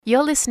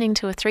You're listening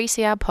to a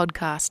 3CR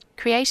podcast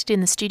created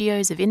in the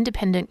studios of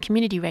independent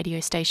community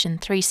radio station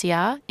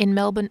 3CR in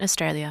Melbourne,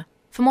 Australia.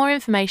 For more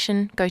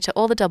information, go to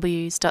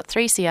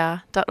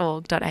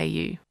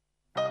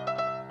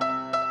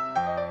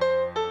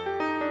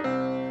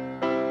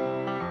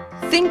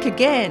allthews.3cr.org.au. Think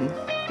Again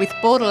with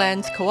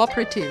Borderlands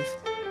Cooperative.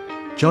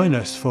 Join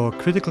us for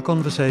critical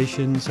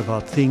conversations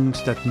about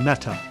things that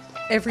matter.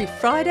 Every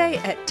Friday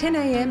at 10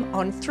 a.m.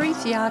 on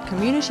 3CR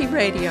Community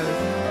Radio.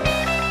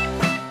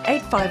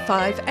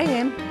 855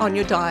 AM on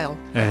your dial.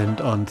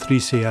 And on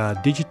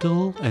 3CR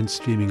Digital and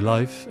streaming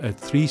live at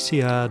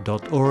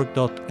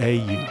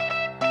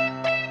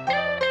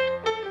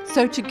 3cr.org.au.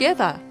 So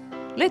together,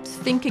 let's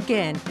think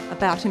again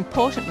about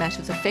important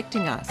matters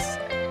affecting us,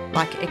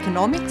 like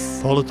economics,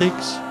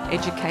 Politics,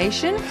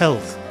 education,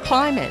 health,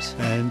 climate,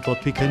 and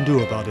what we can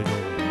do about it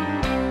all.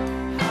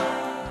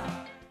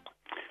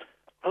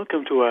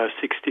 Welcome to our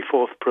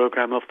 64th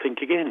program of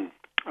Think Again,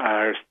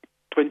 our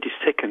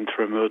 22nd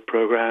remote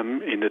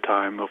program in the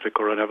time of the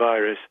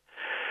coronavirus.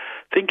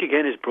 Think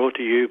Again is brought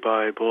to you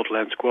by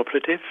Borderlands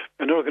Cooperative,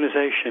 an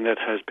organisation that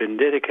has been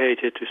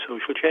dedicated to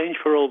social change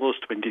for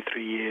almost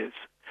 23 years.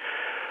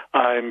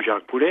 I'm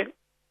Jacques Boulet.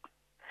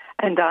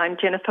 And I'm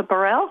Jennifer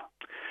Burrell.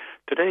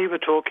 Today we're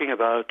talking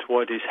about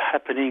what is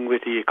happening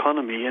with the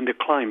economy and the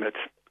climate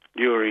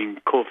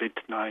during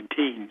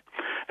COVID-19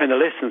 and the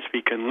lessons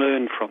we can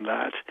learn from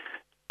that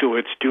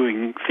towards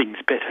doing things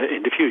better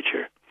in the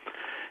future.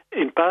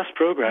 In past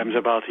programs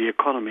about the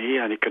economy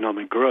and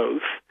economic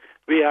growth,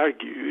 we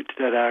argued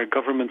that our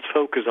government's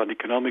focus on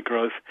economic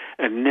growth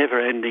and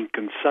never-ending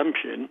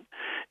consumption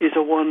is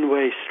a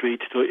one-way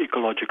street to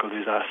ecological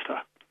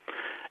disaster.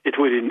 It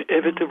would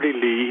inevitably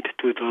lead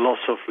to the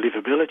loss of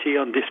livability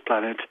on this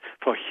planet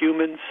for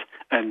humans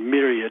and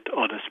myriad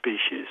other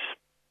species.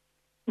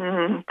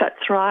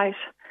 That's right.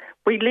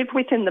 We live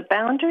within the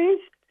boundaries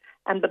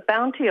and the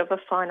bounty of a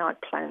finite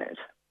planet.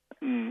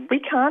 We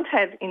can't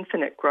have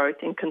infinite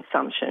growth in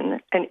consumption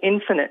and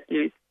infinite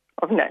use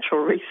of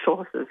natural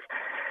resources.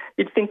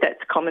 You'd think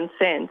that's common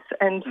sense.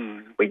 And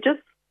we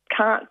just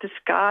can't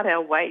discard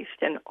our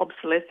waste and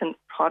obsolescent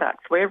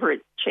products wherever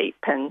it's cheap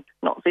and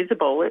not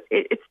visible.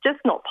 It's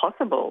just not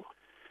possible.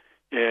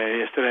 Yeah,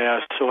 yesterday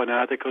I saw an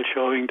article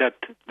showing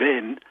that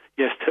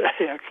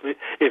yesterday actually,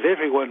 if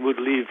everyone would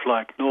live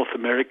like North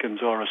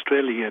Americans or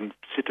Australian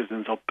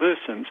citizens or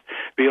persons,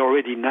 we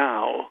already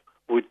now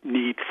would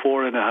need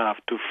 4.5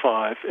 to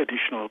 5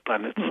 additional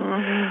planets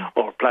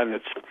or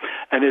planets.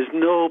 And there's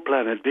no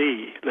planet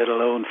B, let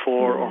alone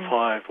 4 or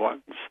 5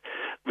 ones.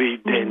 We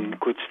then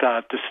could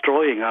start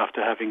destroying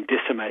after having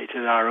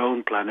decimated our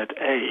own planet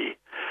A.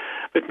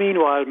 But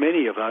meanwhile,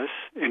 many of us,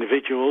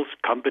 individuals,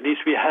 companies,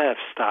 we have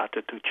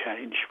started to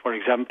change. For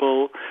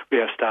example, we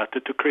have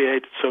started to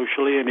create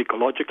socially and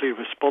ecologically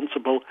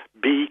responsible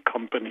B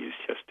companies,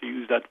 just to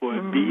use that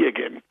word B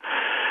again,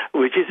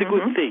 which is a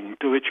good thing,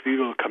 to which we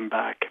will come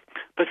back.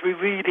 But we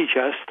really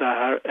just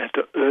are at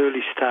the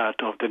early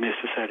start of the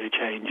necessary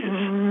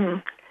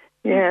changes.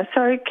 Yeah,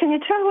 so can you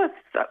tell us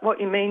what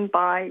you mean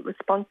by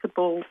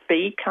responsible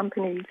B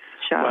companies,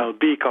 Charles? Well,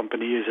 B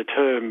company is a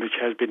term which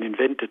has been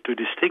invented to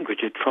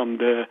distinguish it from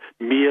the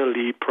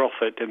merely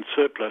profit and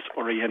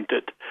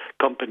surplus-oriented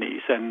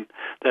companies, and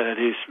that it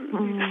is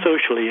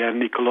socially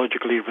and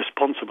ecologically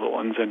responsible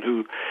ones and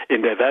who,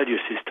 in their value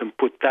system,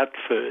 put that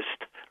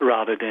first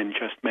rather than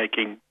just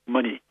making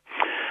money.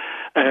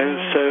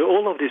 So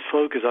all of this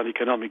focus on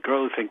economic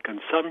growth and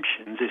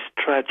consumption is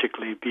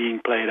tragically being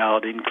played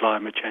out in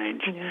climate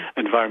change,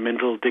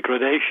 environmental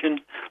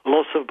degradation,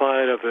 loss of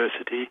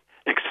biodiversity,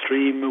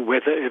 extreme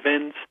weather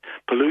events,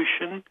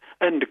 pollution,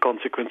 and the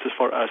consequences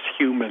for us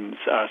humans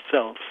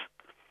ourselves.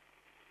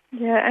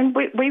 Yeah, and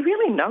we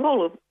really know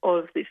all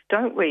of this,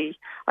 don't we?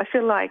 I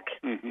feel like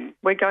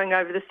we're going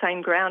over the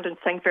same ground and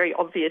saying very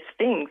obvious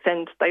things,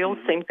 and they all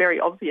seem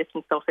very obvious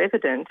and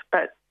self-evident,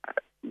 but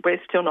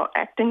we're still not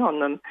acting on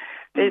them.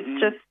 There's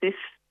just this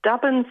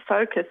stubborn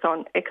focus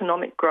on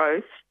economic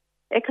growth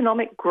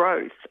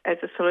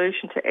as a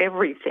solution to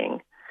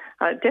everything,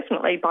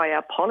 definitely by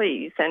our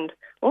pollies and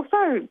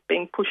also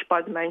being pushed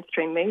by the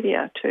mainstream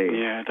media too.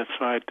 Yeah, that's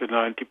right, the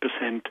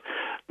 90%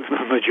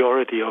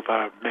 majority of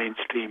our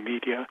mainstream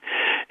media.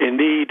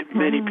 Indeed,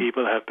 many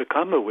people have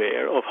become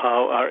aware of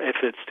how our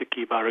efforts to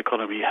keep our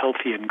economy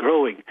healthy and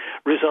growing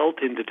result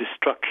in the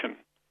destruction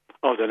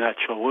of the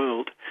natural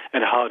world,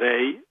 and how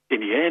they, in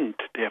the end,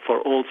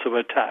 therefore also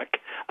attack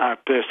our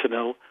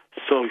personal,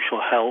 social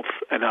health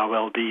and our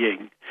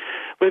well-being.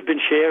 We've been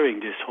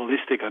sharing this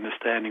holistic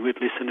understanding with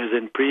listeners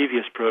in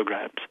previous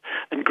programs,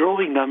 and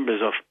growing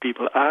numbers of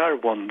people are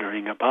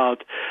wondering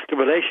about the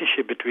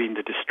relationship between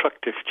the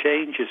destructive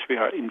changes we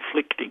are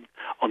inflicting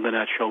on the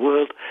natural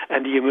world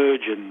and the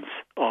emergence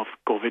of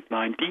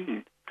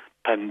COVID-19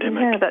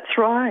 pandemic. Yeah, that's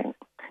right.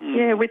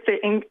 Yeah, with the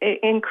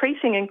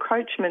increasing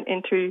encroachment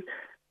into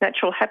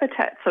natural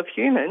habitats of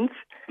humans.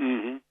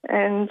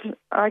 And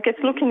I guess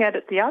looking at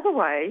it the other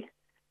way,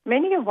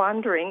 many are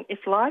wondering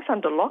if life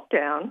under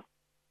lockdown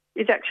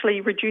is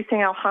actually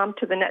reducing our harm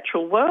to the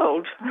natural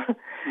world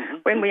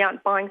when we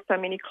aren't buying so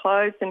many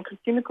clothes and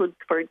consumer goods,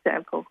 for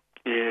example.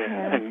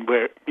 And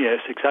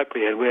yes,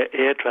 exactly. And where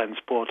air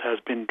transport has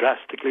been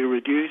drastically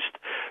reduced,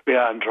 we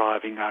aren't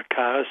driving our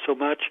cars so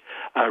much.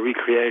 Our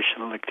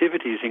recreational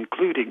activities,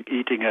 including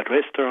eating at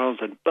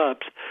restaurants and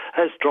pubs,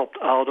 has dropped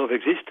out of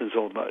existence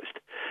almost.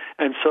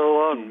 And so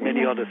on,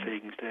 many other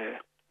things there.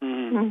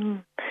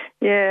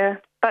 Yeah,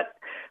 but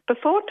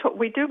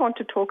we do want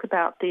to talk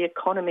about the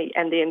economy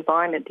and the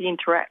environment, the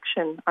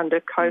interaction under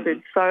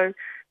COVID. So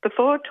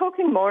before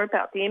talking more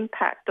about the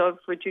impact of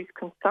reduced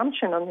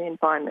consumption on the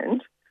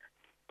environment,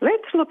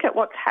 let's look at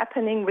what's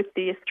happening with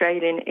the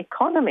Australian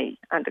economy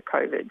under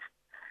COVID.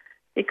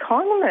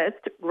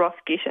 Economist Ross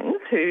Gittins,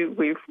 who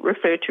we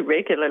refer to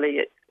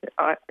regularly,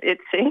 it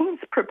seems,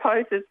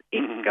 proposes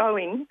it's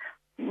going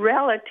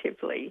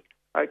relatively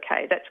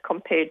okay. That's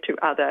compared to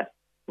other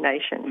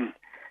nations.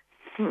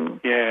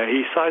 Yeah,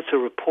 he cites a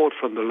report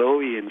from the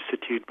Lowy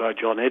Institute by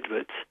John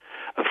Edwards,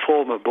 a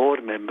former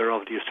board member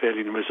of the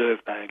Australian Reserve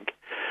Bank.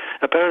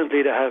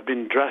 Apparently there have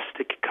been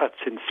drastic cuts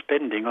in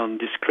spending on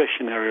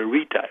discretionary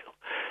retail,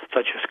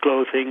 such as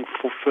clothing,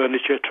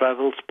 furniture,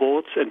 travel,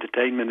 sports,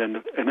 entertainment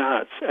and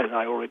arts, as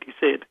I already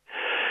said.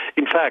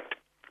 In fact,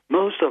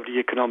 most of the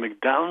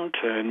economic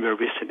downturn we're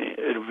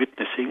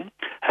witnessing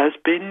has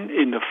been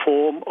in the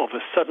form of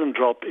a sudden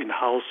drop in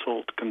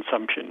household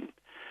consumption.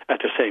 At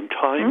the same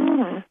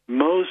time,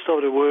 most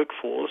of the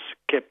workforce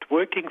kept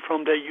working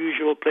from their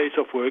usual place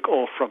of work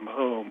or from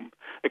home,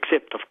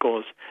 except, of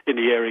course, in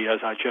the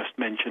areas I just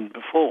mentioned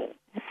before.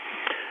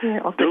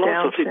 The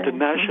loss of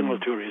international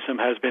tourism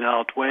has been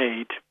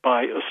outweighed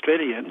by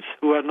Australians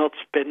who are not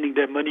spending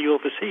their money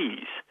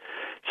overseas.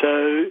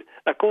 So,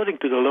 according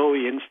to the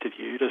Lowy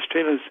Institute,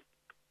 Australia's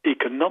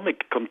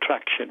economic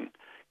contraction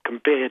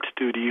compared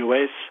to the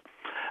US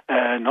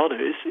and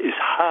others is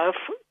half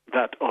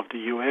that of the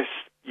US,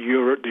 the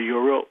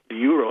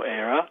Euro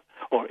area,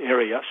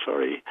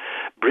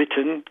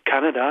 Britain,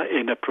 Canada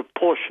in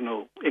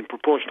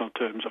proportional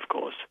terms, of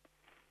course.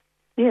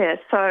 Yeah,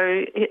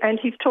 so, and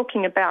he's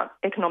talking about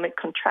economic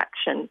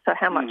contraction, so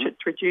how much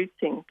it's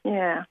reducing,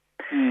 yeah.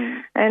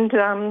 And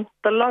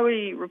the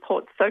Lowy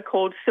report's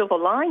so-called silver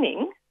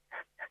lining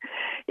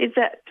is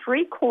that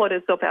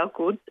 3/4 of our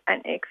goods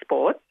and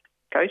exports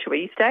go to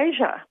East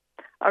Asia,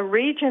 a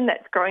region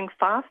that's growing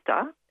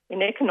faster,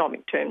 in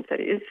economic terms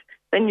that is,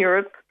 than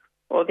Europe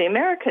or the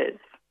Americas.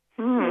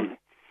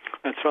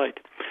 That's right.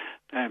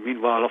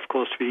 Meanwhile, of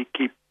course, we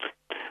keep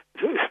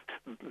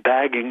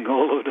bagging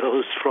all of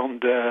those from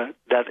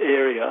that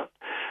area,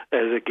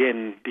 as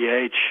again the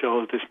Age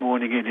showed this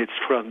morning in its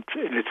front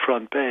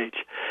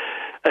page.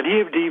 And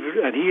here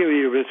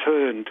we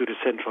return to the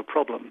central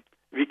problem.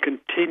 We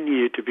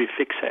continue to be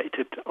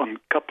fixated on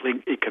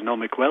coupling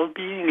economic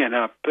well-being and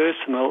our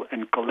personal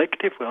and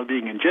collective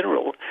well-being in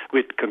general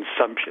with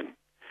consumption.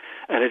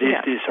 And it is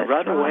this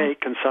runaway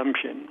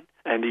consumption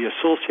and the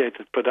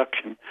associated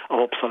production of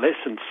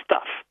obsolescent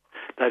stuff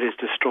that is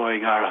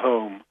destroying our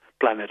home,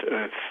 planet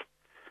Earth.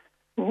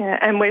 Yeah,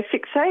 and we're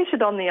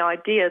fixated on the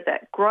idea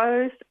that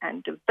growth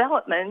and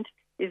development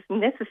is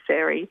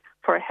necessary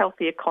for a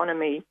healthy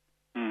economy,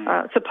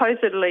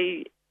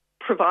 supposedly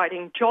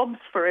providing jobs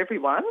for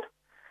everyone.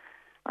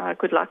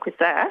 Good luck with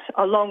that,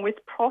 along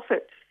with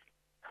profits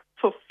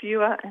for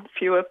fewer and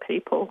fewer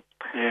people.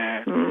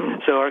 Yeah.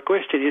 So our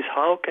question is,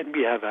 how can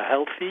we have a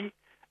healthy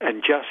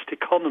and just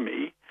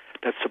economy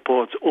that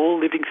supports all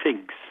living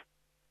things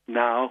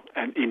now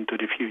and into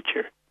the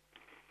future?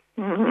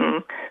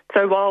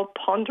 So while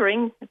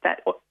pondering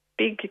that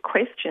big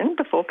question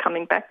before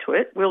coming back to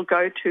it, we'll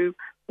go to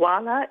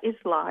Wala is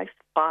Life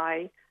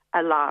by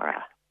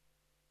Alara.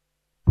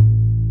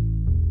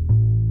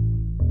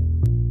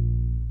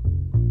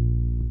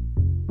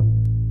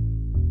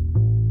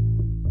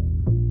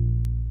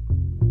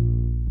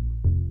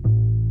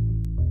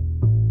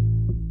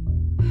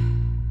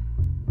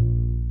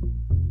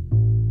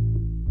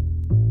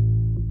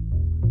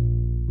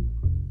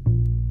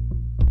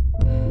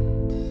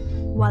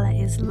 Walla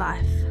is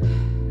life.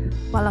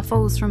 Walla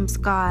falls from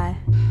sky.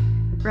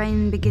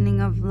 Rain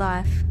beginning of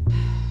life.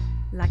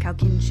 Like our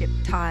kinship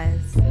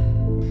ties.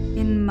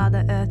 In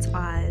Mother Earth's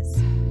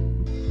eyes.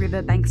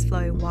 River banks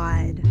flow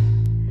wide.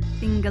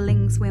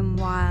 Fingerlings swim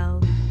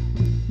wild.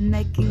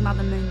 Making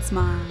Mother Moon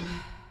smile.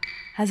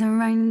 Hasn't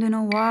rained in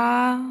a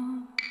while.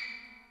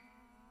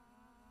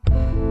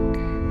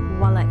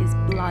 Walla is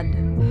blood.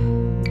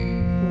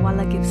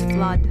 Walla gives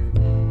flood.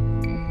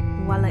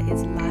 Walla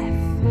is life.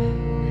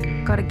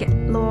 Gotta get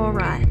law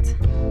right.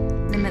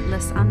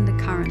 Limitless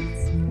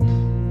undercurrents.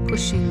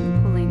 Pushing,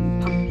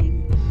 pulling,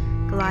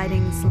 pumping.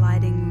 Gliding,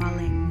 sliding,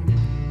 mulling.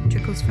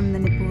 Trickles from the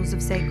nipples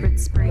of sacred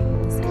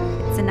springs.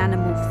 It's an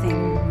animal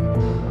thing.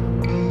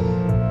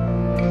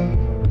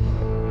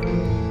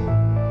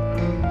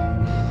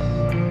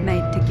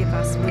 Made to give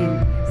us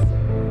wings.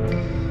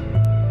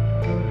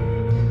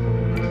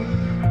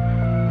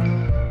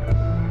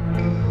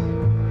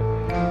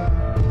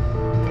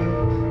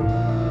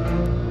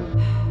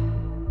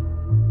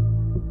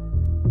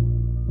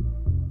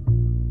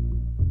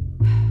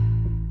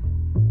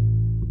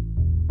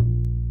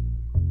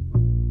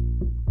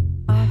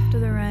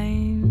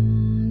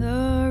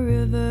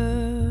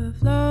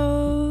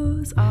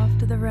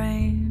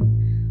 rain.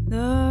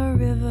 The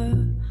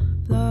river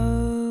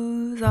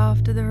flows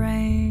after the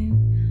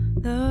rain.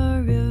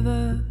 The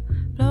river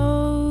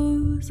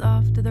flows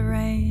after the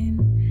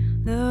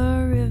rain.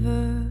 The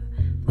river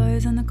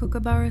flows and the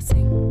kookaburra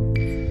sings.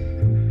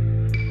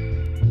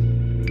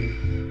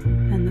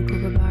 And the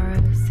kookaburra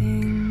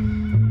sings.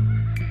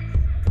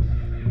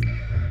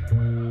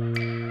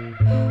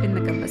 In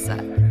the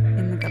gubberside,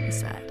 in the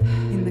gubberside,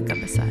 in the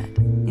gubberside,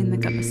 in the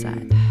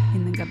gubberside,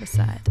 in the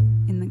gubberside,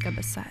 in the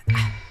gubberside.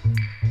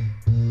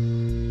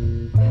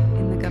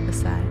 In the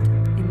gubberside,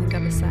 in the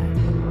gubberside,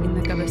 in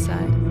the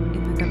gubberside,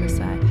 in the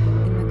gubberside,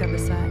 in the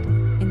gubberside,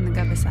 in the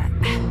gubberside.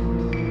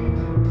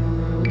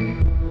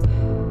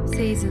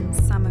 Seasons,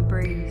 summer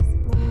breeze,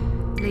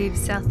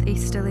 leaves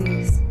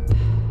southeasterlies,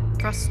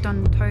 frost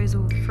on toes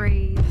will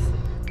freeze,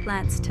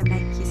 plants to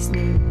make you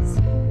sneeze,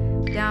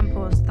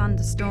 downpours,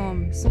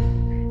 thunderstorms,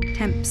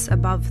 temps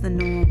above the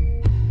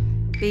norm,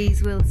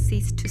 bees will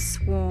cease to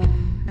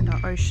swarm, and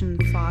our ocean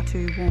far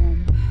too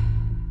warm.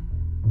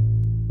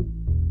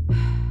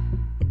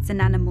 It's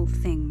an animal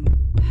thing,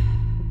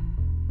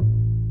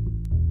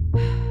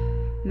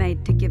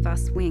 made to give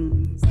us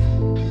wings.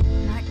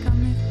 Might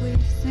come if we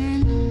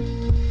sing,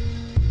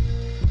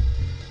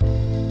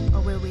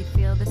 or will we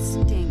feel the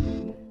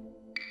sting?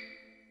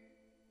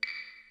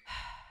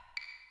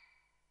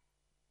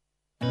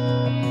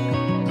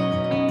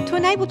 To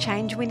enable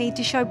change, we need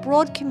to show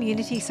broad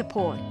community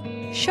support.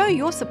 Show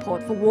your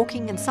support for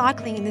walking and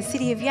cycling in the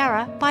City of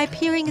Yarra by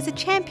appearing as a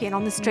champion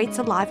on the Streets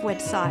Alive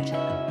website,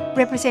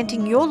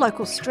 representing your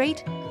local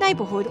street,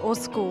 neighbourhood or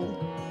school.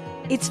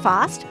 It's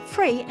fast,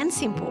 free and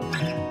simple.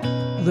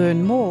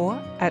 Learn more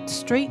at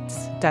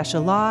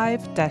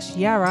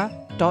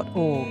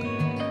streets-alive-yarra.org.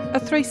 A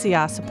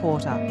 3CR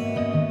supporter.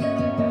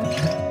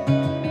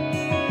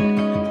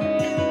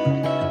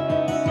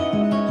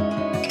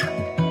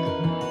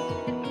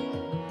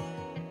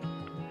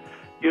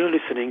 You're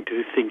listening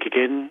to Think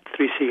Again,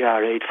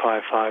 3CR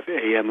 855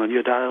 AM on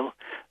your dial,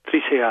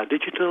 3CR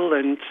Digital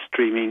and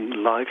streaming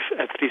live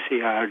at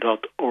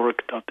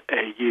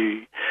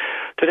 3cr.org.au.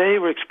 Today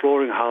we're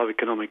exploring how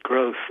economic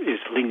growth is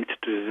linked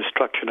to the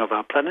destruction of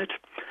our planet,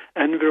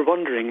 and we're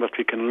wondering what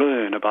we can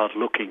learn about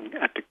looking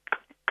at the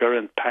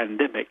current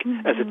pandemic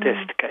as a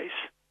test case.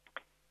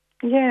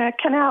 Yeah,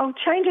 can our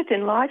changes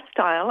in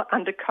lifestyle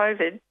under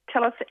COVID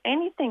tell us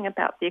anything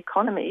about the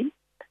economy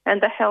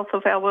and the health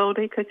of our world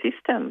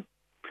ecosystem?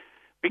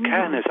 We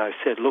can, as I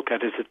said, look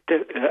at it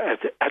as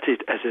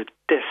a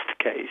test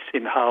case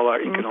in how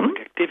our economic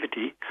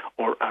activity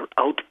or our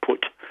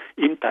output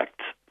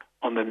impacts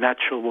on the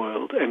natural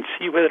world and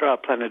see whether our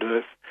planet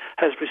Earth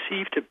has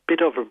received a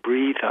bit of a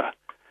breather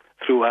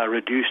through our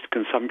reduced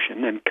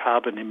consumption and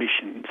carbon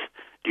emissions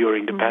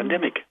during the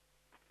pandemic.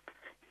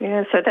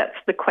 Yeah, so that's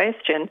the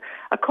question.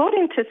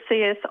 According to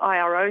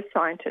CSIRO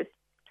scientists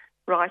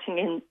writing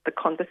in The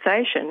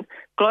Conversation,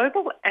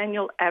 global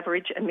annual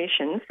average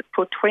emissions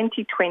for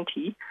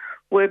 2020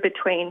 were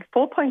between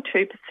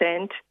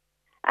 4.2%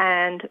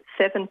 and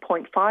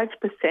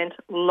 7.5%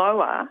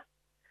 lower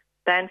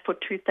than for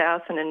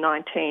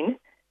 2019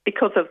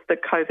 because of the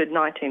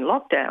COVID-19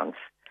 lockdowns.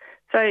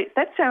 So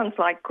that sounds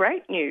like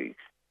great news.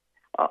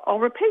 I'll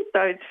repeat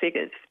those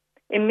figures.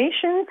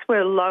 Emissions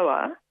were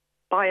lower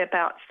by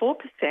about 4%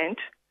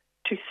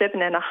 to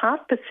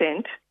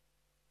 7.5%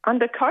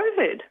 under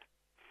COVID.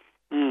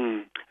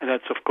 And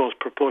that's, of course,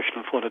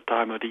 proportional for the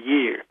time of the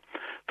year.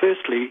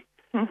 Firstly,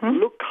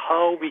 look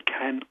how we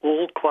can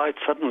all quite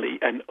suddenly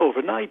and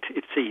overnight,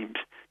 it seems,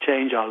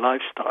 change our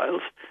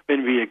lifestyles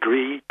when we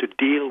agree to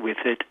deal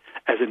with it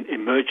as an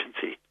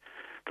emergency.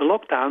 The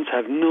lockdowns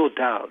have no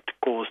doubt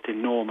caused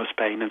enormous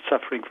pain and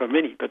suffering for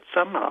many, but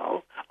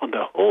somehow, on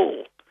the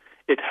whole,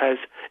 it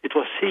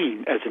was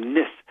seen as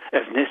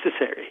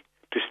necessary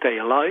to stay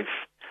alive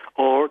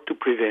or to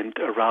prevent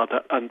a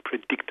rather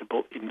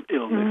unpredictable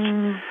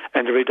illness.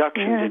 And the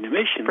reductions in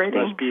emissions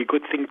must be a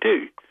good thing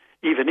too,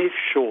 even if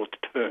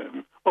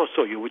short-term, or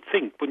so you would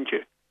think, wouldn't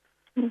you?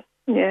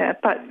 Yeah,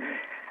 but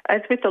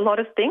as with a lot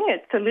of things,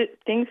 it's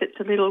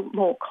a little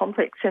more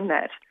complex than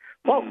that.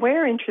 What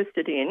we're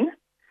interested in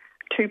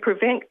to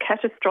prevent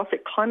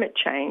catastrophic climate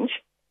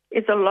change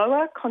is a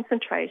lower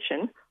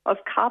concentration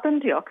of carbon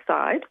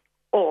dioxide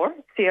or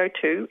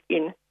CO2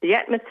 in the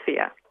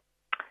atmosphere.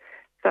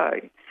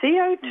 So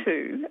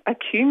CO2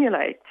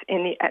 accumulates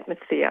in the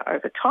atmosphere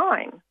over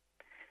time.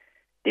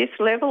 This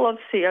level of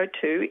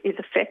CO2 is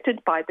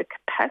affected by the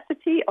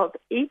capacity of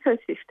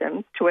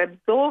ecosystems to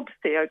absorb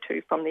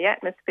CO2 from the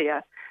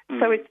atmosphere.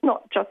 So it's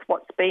not just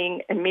what's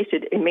being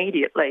emitted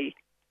immediately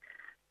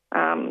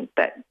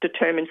that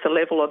determines the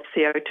level of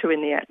CO2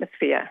 in the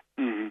atmosphere.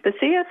 The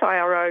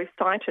CSIRO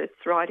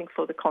scientists writing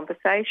for The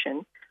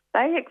Conversation,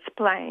 they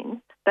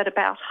explain that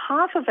about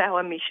half of our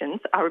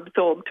emissions are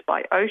absorbed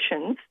by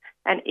oceans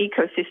and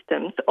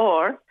ecosystems,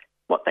 or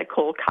what they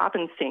call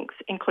carbon sinks,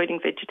 including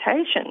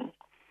vegetation.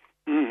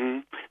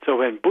 So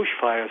when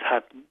bushfires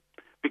happen,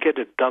 we get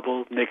a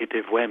double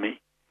negative whammy.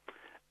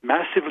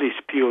 massively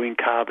spewing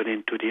carbon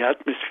into the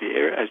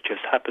atmosphere, as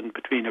just happened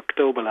between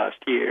October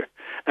last year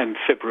and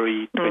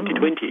February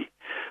 2020,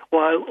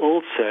 while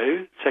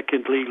also,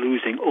 secondly,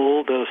 losing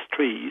all those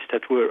trees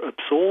that were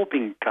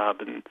absorbing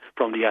carbon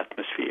from the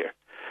atmosphere.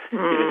 In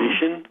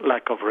addition,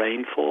 lack of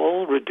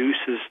rainfall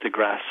reduces the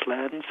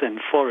grasslands and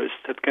forests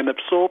that can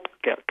absorb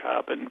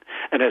carbon,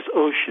 and as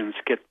oceans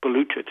get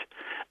polluted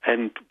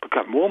and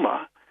become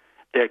warmer,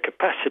 their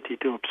capacity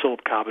to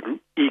absorb carbon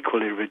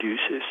equally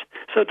reduces.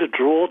 So the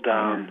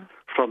drawdown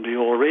from the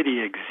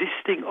already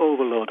existing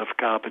overload of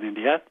carbon in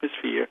the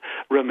atmosphere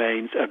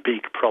remains a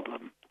big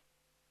problem.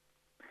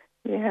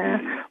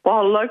 Yeah.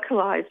 While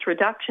localised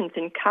reductions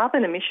in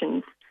carbon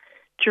emissions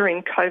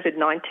during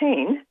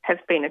COVID-19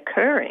 have been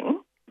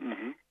occurring,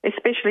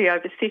 especially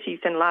over cities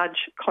and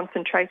large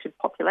concentrated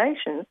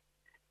populations,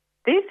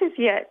 this is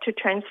yet to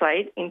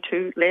translate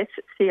into less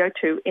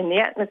CO2 in the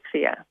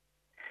atmosphere.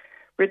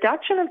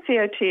 Reduction of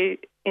CO2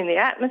 in the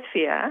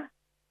atmosphere,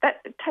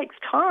 that takes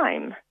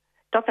time,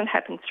 doesn't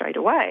happen straight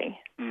away.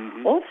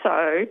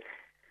 Also,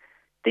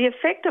 the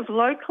effect of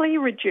locally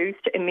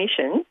reduced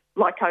emissions,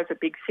 like over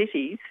big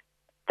cities,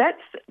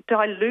 that's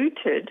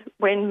diluted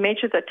when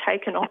measures are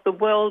taken of the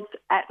world's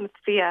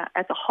atmosphere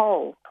as a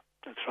whole.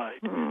 That's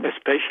right,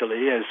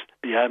 especially as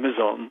the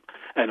Amazon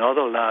and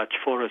other large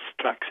forest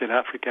tracts in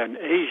Africa and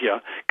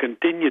Asia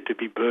continue to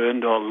be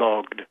burned or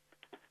logged.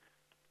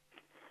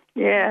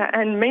 Yeah,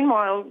 and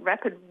meanwhile,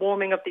 rapid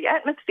warming of the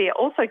atmosphere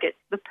also gets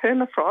the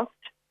permafrost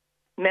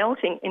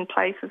melting in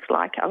places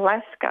like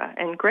Alaska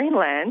and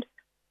Greenland,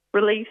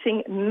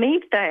 releasing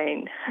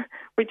methane,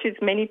 which is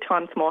many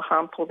times more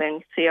harmful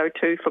than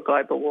CO2 for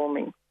global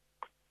warming.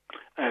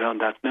 And on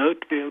that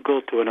note, we'll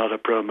go to another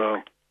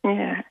promo.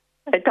 Yeah.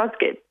 It does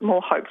get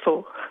more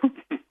hopeful.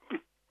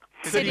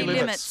 City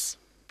Limits,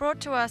 brought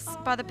to us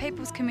by the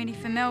People's Committee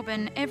for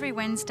Melbourne every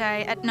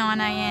Wednesday at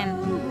 9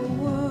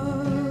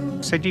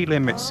 a.m. City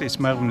Limits is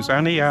Melbourne's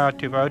only hour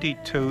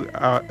devoted to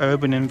our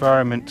urban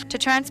environment, to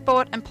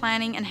transport and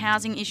planning and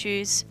housing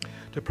issues,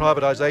 to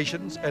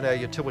privatisations and our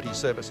utility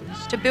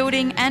services, to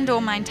building and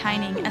or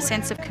maintaining a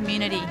sense of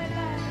community.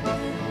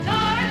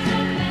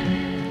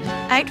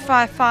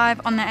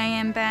 855 on the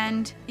AM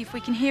band, if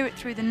we can hear it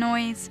through the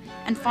noise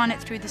and find it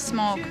through the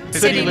smog.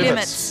 City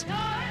Limits.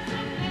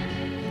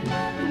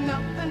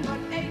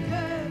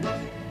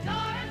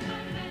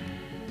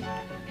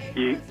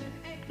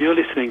 You're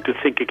listening to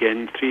Think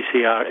Again,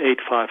 3CR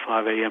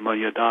 855 AM on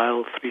your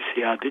dial,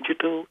 3CR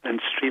digital,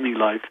 and streaming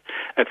live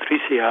at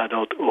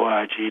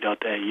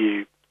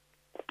 3cr.org.au.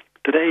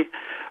 Today,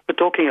 we're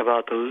talking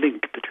about the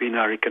link between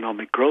our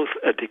economic growth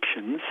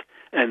addictions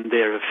and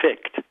their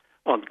effect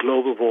on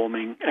global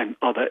warming and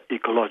other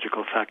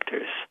ecological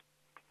factors.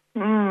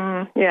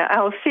 Yeah,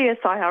 our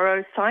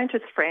CSIRO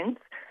scientist friends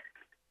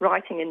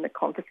writing in the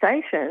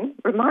conversation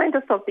remind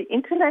us of the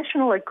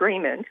international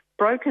agreement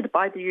brokered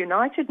by the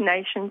United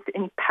Nations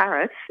in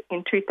Paris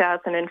in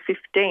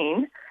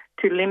 2015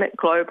 to limit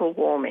global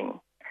warming.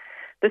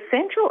 The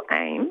central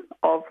aim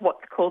of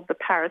what's called the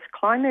Paris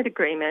Climate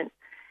Agreement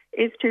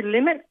is to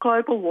limit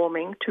global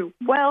warming to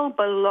well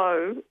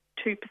below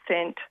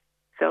 2%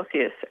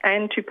 Celsius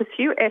and to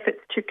pursue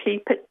efforts to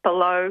keep it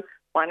below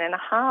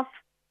 1.5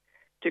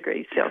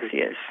 degrees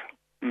Celsius.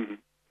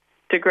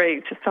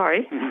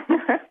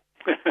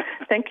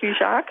 Thank you,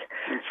 Jacques.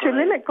 To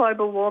limit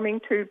global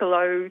warming to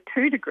below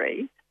 2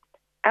 degrees,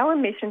 our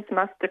emissions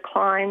must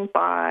decline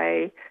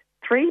by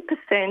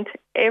 3%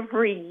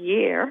 every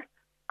year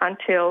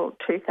until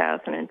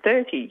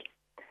 2030.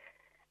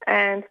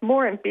 And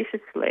more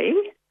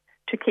ambitiously,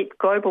 to keep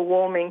global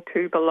warming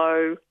to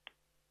below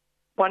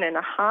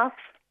 1.5%,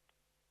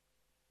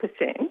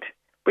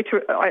 which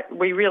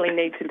we really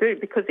need to do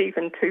because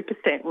even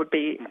 2% would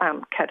be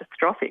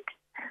catastrophic.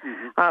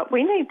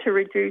 We need to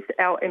reduce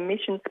our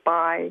emissions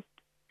by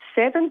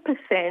 7%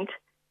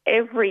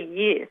 every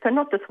year. So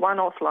not just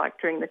one-off like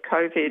during the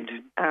COVID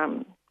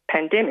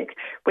pandemic.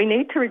 We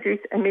need to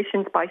reduce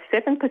emissions by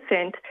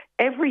 7%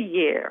 every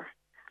year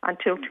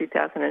until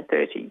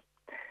 2030.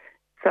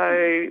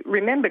 So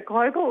remember,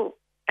 global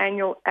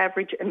annual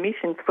average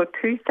emissions for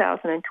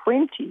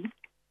 2020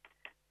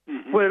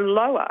 were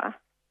lower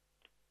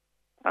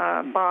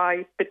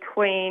by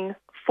between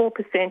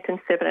 4% and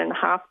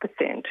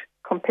 7.5%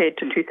 compared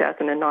to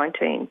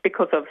 2019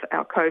 because of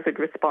our COVID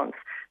response.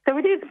 So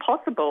it is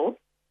possible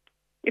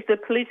if the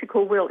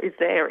political will is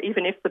there,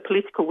 even if the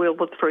political will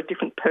was for a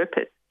different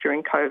purpose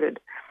during COVID.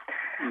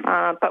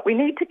 But we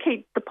need to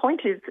keep, the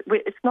point is,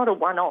 it's not a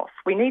one-off.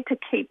 We need to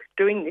keep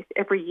doing this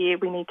every year.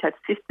 We need to have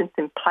systems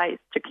in place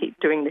to keep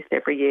doing this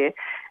every year.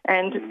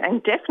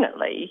 And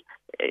definitely,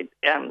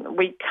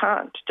 we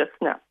can't just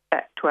snap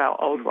back to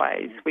our old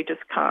ways. We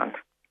just can't.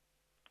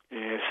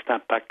 Yeah,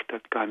 snap back,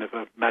 that kind of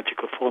a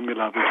magical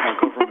formula which our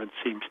government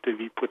seems to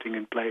be putting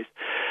in place.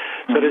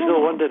 So there's no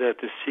wonder that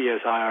the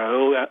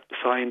CSIRO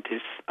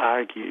scientists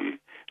argue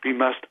we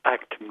must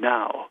act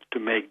now to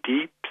make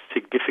deep,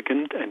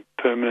 significant and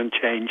permanent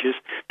changes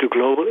to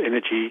global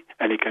energy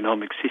and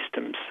economic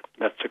systems.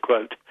 That's a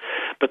quote.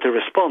 But the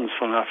response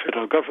from our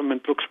federal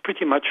government looks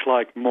pretty much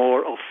like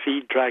more of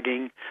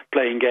feet-dragging,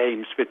 playing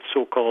games with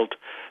so-called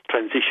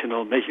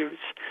transitional measures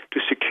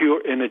to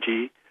secure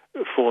energy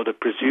for the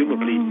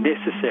presumably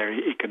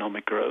necessary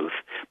economic growth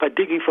by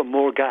digging for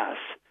more gas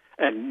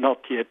and not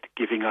yet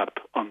giving up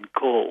on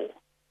coal.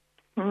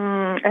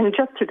 And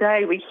just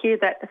today we hear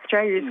that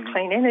Australia's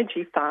Clean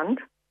Energy Fund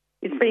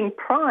is being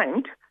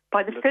primed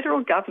by the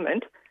federal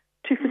government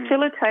to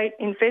facilitate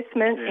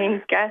investment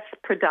in gas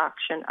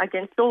production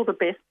against all the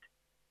best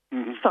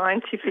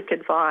scientific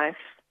advice.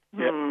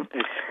 Yeah,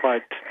 it's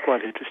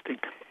quite interesting.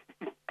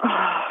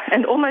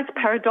 And almost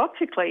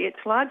paradoxically, it's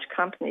large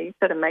companies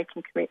that are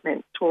making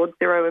commitments towards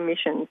zero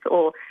emissions,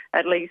 or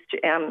at least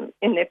in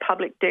their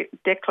public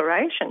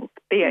declarations,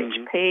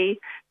 BHP,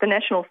 the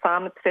National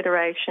Farmers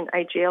Federation,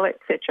 AGL,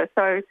 etc.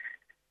 So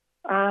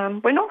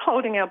we're not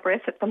holding our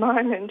breath at the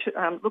moment,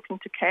 looking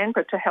to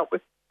Canberra to help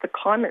with the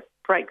climate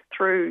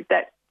breakthrough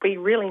that we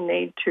really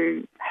need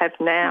to have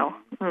now.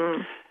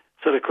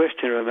 So the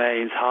question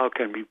remains, how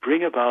can we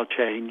bring about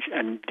change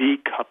and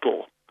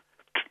decouple,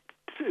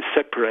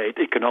 separate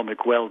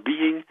economic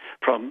well-being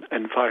from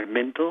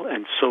environmental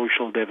and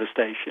social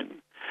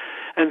devastation?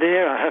 And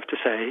there, I have to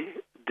say,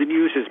 the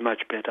news is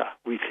much better,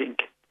 we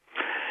think.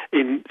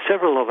 In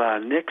several of our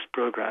next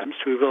programs,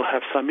 we will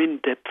have some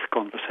in-depth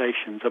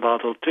conversations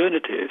about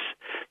alternatives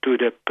to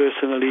the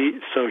personally,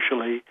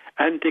 socially,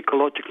 and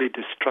ecologically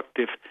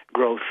destructive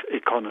growth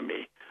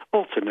economy,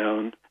 also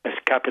known as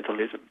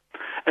capitalism,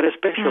 and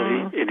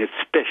especially in its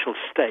special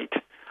state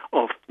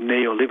of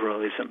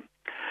neoliberalism.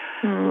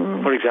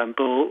 For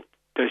example,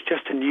 there's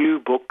just a new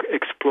book,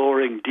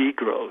 Exploring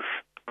Degrowth,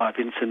 by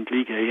Vincent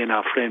Liggey and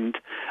our friend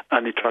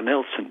Anitra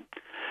Nelson,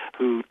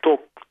 who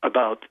talk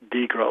about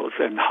degrowth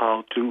and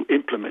how to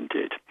implement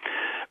it.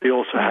 We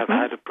also have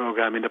had a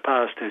program in the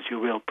past, as you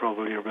will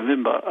probably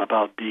remember,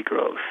 about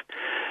degrowth.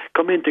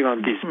 Commenting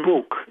on this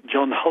book,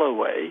 John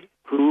Holloway,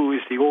 who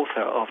is the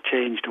author of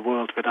Change the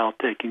World Without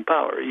Taking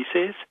Power, he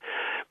says,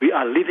 we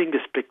are living the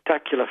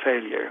spectacular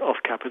failure of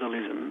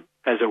capitalism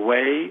as a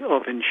way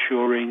of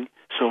ensuring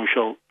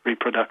social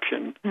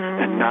reproduction.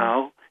 And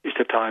now is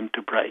the time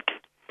to break.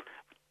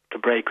 To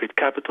break with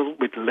capital,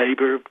 with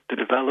labor,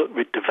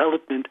 with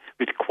development,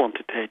 with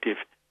quantitative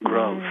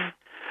growth.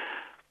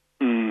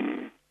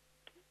 And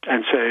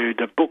so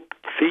the book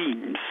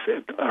themes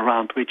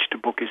around which the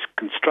book is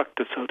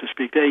constructed, so to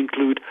speak, they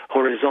include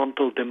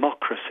horizontal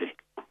democracy.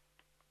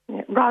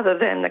 Rather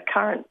than the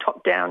current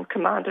top-down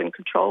command and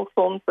control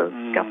forms of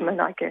government,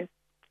 I guess.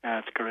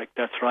 That's correct,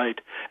 that's right.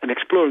 And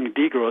Exploring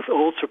Degrowth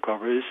also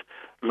covers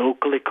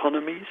local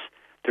economies,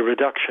 the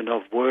reduction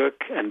of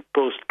work and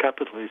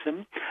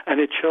post-capitalism, and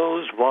it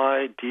shows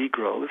why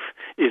degrowth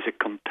is a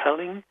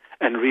compelling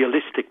and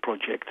realistic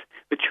project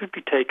which should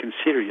be taken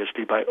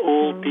seriously by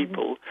all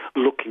people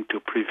looking to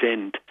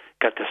prevent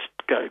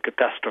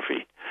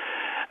catastrophe.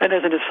 And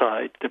as an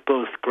aside, the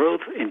Post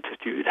Growth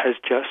Institute has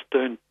just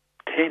turned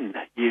 10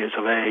 years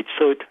of age,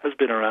 so it has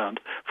been around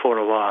for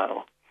a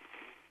while.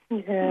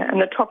 Yeah, and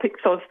the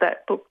topics of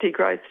that book,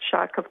 Degrowth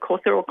Shark, of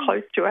course, they're all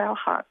close to our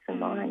hearts and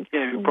minds.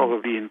 Yeah, we'll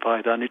probably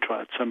invite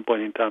Anitra at some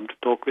point in time to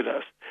talk with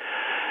us.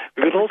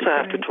 We will also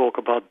have to talk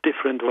about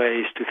different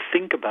ways to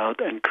think about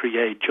and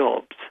create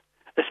jobs,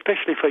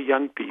 especially for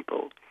young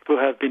people who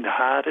have been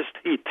hardest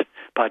hit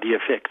by the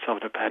effects of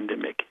the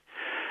pandemic.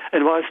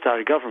 And whilst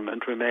our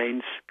government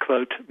remains,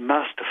 quote,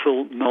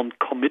 masterful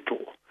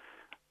non-committal,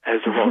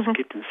 as Ross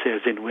Kitten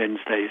says in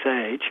Wednesday's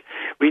Age,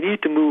 we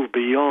need to move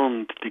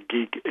beyond the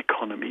gig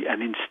economy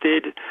and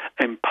instead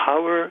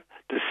empower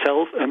the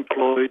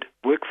self-employed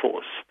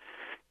workforce.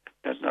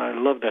 And I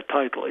love that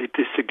title. It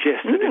is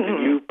suggested in the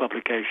new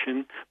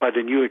publication by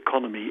the New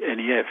Economy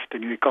NEF, the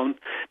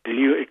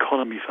New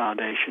Economy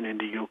Foundation in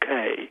the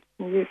UK.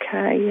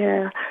 UK,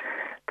 yeah.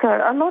 So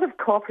a lot of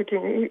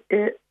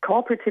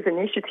cooperative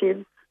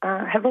initiatives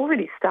have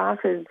already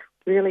started,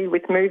 really,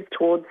 with moves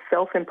towards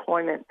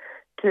self-employment,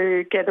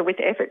 together with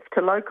efforts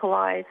to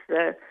localise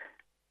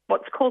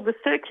what's called the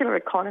circular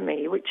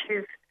economy, which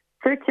is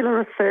circular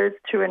refers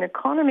to an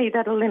economy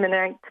that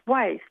eliminates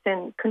waste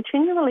and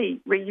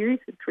continually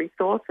reuses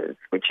resources,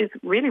 which is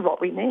really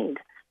what we need.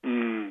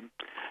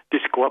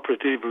 This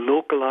cooperative,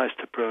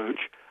 localised approach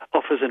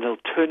offers an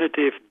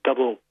alternative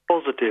double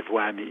positive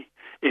whammy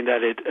in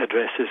that it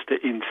addresses the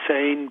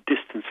insane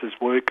distances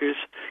workers,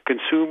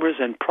 consumers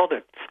and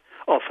products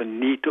often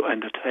need to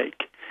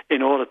undertake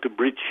in order to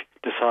bridge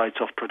the sides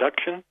of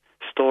production,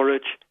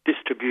 storage,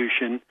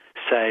 distribution,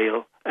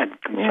 sale and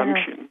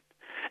consumption.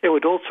 It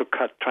would also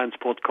cut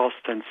transport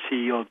costs and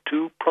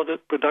CO2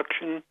 product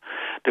production.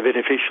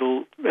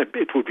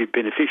 It would be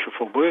beneficial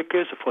for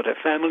workers, for their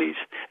families.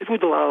 It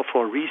would allow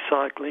for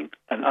recycling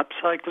and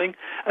upcycling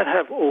and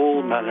have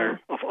all manner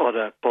of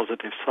other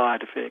positive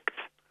side effects.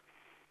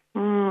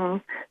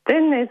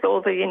 Then there's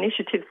all the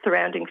initiatives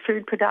surrounding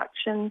food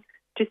production,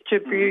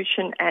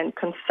 distribution and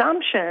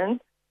consumption,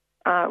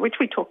 which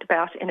we talked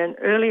about in an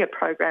earlier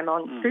program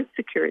on food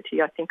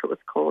security. I think it was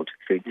called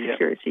food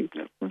security.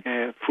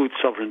 Food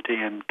sovereignty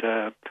and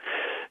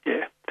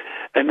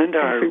And then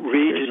there are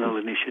regional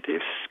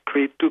initiatives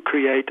to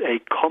create a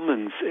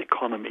commons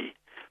economy,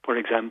 for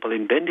example,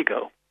 in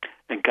Bendigo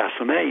and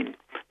Castlemaine.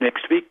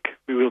 Next week,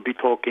 we will be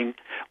talking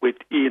with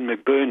Ian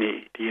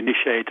McBurney, the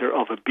initiator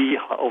of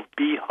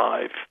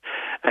Beehive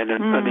and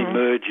an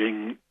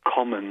emerging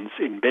commons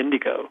in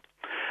Bendigo.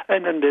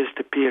 And then there's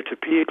the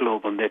peer-to-peer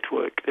global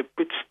network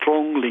with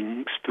strong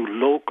links to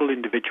local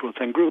individuals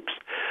and groups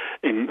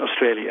in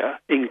Australia,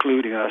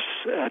 including us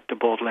at the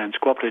Borderlands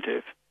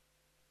Cooperative.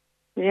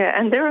 Yeah,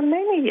 and there are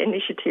many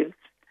initiatives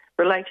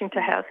relating to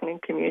housing and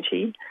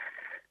community.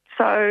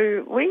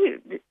 So we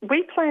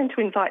plan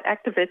to invite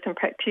activists and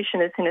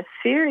practitioners in a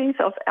series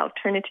of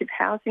alternative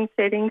housing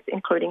settings,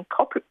 including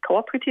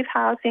cooperative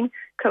housing,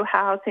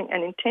 co-housing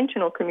and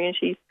intentional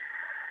communities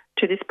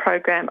to this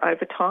program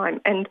over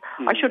time. And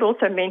I should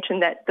also mention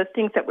that the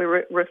things that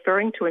we're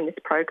referring to in this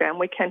program,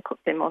 we can put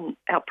them on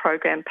our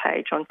program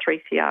page on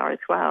 3CR as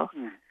well.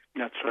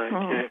 That's right,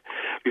 yeah.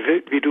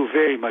 We do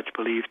very much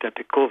believe that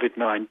the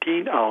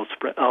COVID-19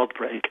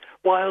 outbreak,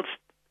 whilst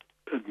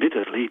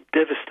admittedly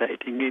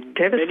devastating in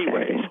many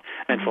ways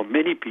and for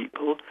many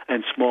people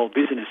and small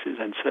businesses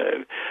and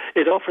so,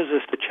 it offers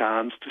us the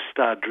chance to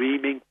start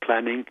dreaming,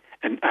 planning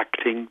and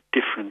acting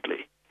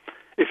differently.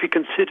 If we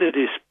consider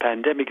this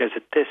pandemic as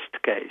a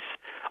test case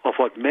of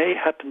what may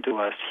happen to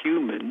us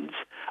humans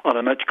on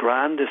a much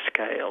grander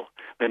scale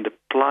when the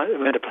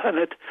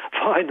planet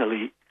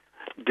finally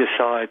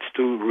decides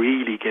to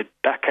really get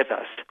back at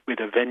us with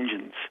a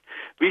vengeance,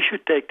 we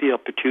should take the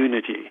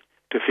opportunity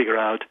to figure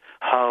out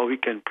how we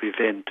can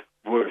prevent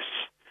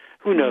worse.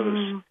 Who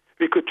knows?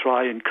 We could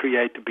try and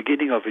create the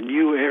beginning of a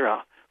new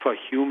era for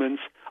humans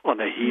on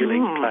a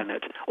healing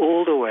planet,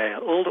 all the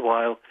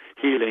while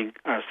healing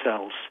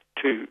ourselves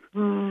too.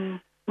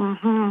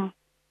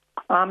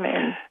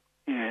 Amen.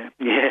 Yeah.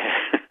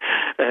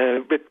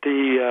 With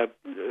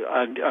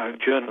our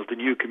journal, The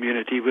New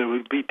Community, we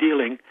will be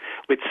dealing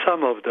with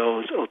some of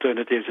those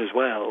alternatives as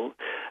well,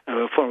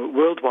 for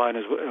worldwide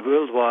as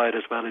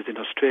well as in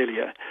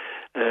Australia.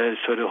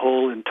 So the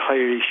whole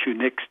entire issue,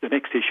 the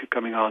next issue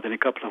coming out in a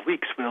couple of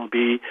weeks, will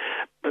be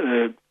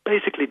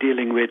basically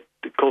dealing with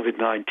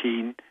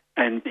COVID-19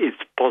 and its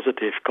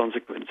positive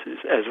consequences,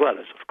 as well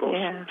as, of course,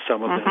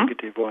 some of the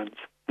negative ones.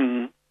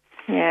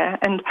 Yeah,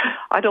 and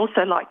I'd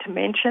also like to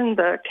mention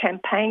the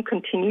campaign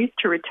continues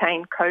to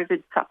retain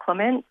COVID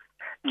supplements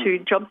to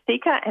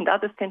JobSeeker and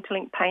other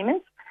Centrelink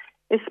payments,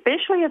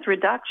 especially as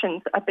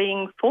reductions are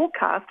being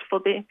forecast for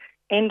the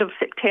end of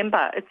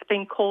September. It's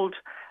been called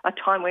a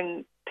time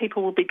when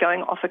people will be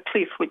going off a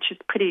cliff, which is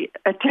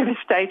a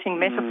devastating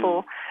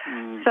metaphor.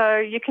 So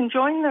you can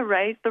join the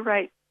Raise the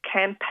Rate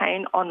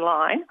campaign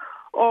online,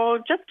 or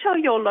just tell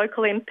your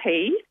local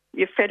MP,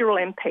 your federal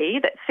MP,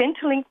 that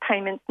Centrelink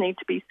payments need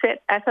to be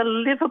set at a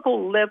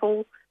livable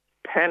level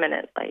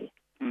permanently.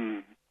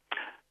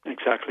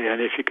 Exactly,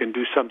 and if you can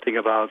do something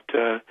about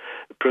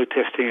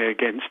protesting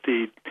against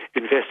the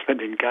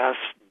investment in gas,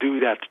 do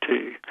that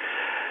too.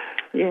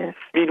 Yes.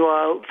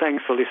 Meanwhile,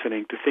 thanks for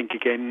listening to Think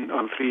Again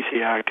on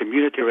 3CR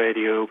Community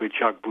Radio with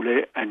Jacques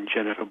Boulet and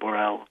Jennifer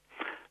Borrell.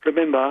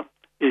 Remember,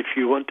 if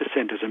you want to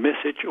send us a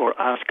message or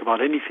ask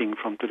about anything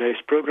from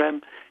today's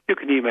program, you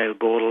can email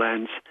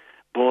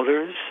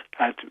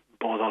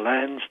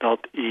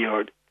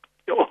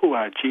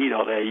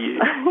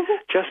borders@borderlands.org.au.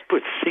 Just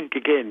put Think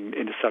Again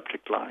in the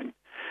subject line.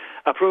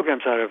 Our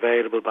programs are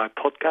available by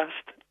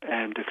podcast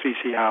and the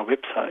 3CR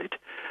website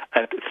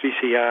at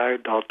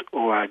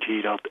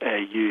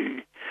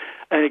 3cr.org.au.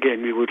 And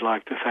again, we would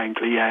like to thank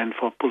Leanne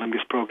for pulling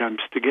these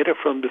programs together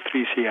from the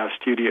 3CR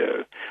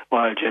studio,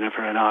 while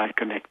Jennifer and I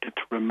connected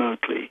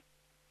remotely.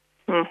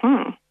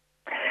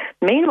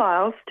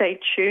 Meanwhile, stay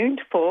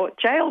tuned for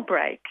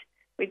Jailbreak,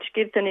 which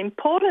gives an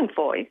important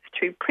voice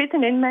to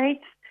prison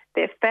inmates,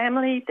 their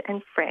families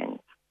and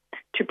friends.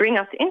 To bring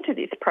us into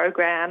this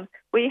program,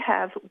 we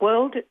have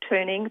World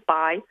Turning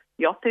by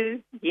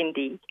Yothu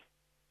Yindi.